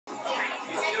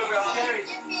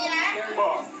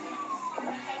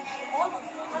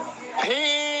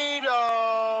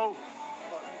Pedo!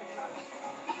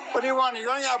 What do you want? You're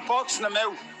going to get a box in the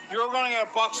mouth. You're going to get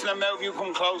a box in the mouth if you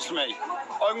come close to me.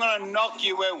 I'm going to knock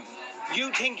you out.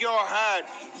 You think you're hard.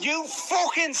 You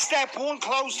fucking step one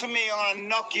close to me, I'm going to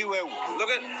knock you out. Look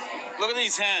at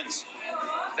these hands.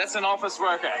 That's an office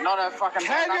worker, not a fucking...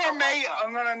 Tell your mate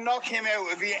I'm going to knock him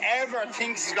out if he ever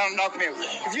thinks he's going to knock me out.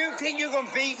 If you think you're going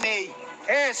to beat me,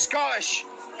 here, Scottish,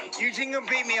 you think you're going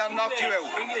to beat me, I'll knock you out.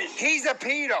 He's a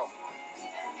pedo.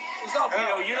 He's not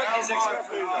pedo, you're not his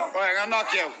ex-pedo. Right, I'm going to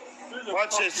knock you out.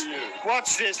 Watch this.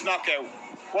 Watch this knockout.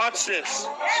 Watch this.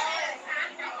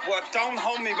 What? Don't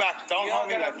hold me back. Don't hold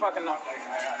me back. Fucking knock.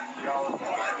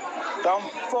 Don't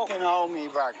fucking hold me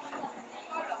back.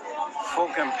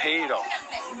 Fucking pedo.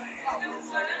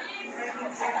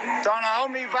 Don't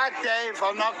hold me back, Dave.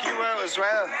 I'll knock you out as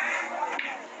well.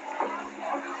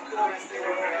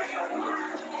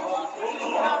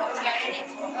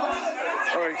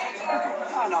 Right.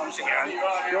 Oh, no, I'm scared.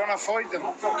 You want to fight them?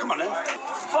 Come on in.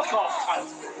 Fuck off, cunt.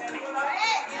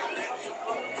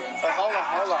 Hold on.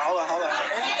 Fuck off.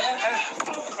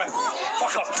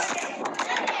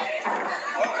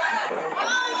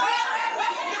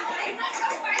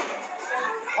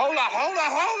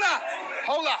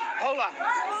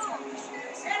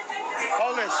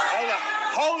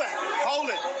 Hold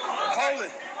on. Hold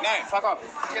it. No, fuck off.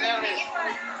 Get out of here.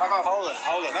 Fuck off.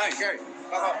 Hold it. No, Gary.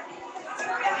 Fuck off.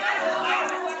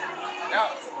 No.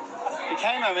 He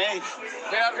came at me.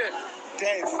 Get out of here.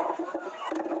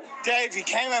 Dave, he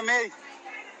came at me.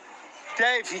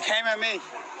 Dave, he came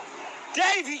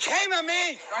at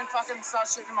me. Don't fucking start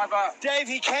shooting my butt. Dave,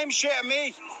 he came straight at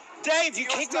me. Dave, you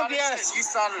kicked me up the ass. You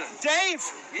started it. Dave,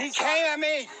 he came at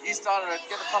me. You started it.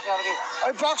 Get the fuck out of here.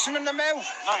 I boxed him in the mouth.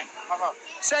 No, fuck off.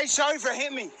 Say sorry for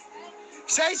hitting me.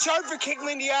 Say sorry for kicking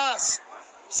me in the ass.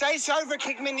 Say sorry for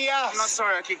kicking me in the ass. I'm not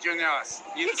sorry I kicked you in the ass.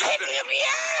 You kicked me up the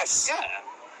ass. Yeah.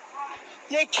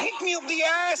 You kicked me up the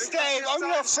ass, Dave. I'm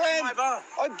your friend.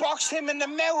 I boxed him in the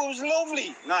mouth. It was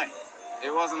lovely. No,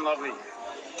 it wasn't lovely.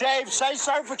 Dave, say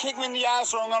sorry for kicking me in the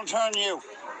ass or I'm going to turn you.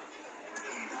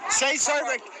 Say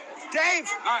sorry for... Dave!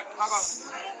 No, fuck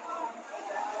off.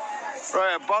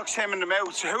 Right, I boxed him in the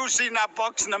mouth. Who's seen that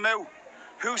box in the mouth?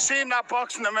 Who's seen that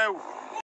box in the mouth?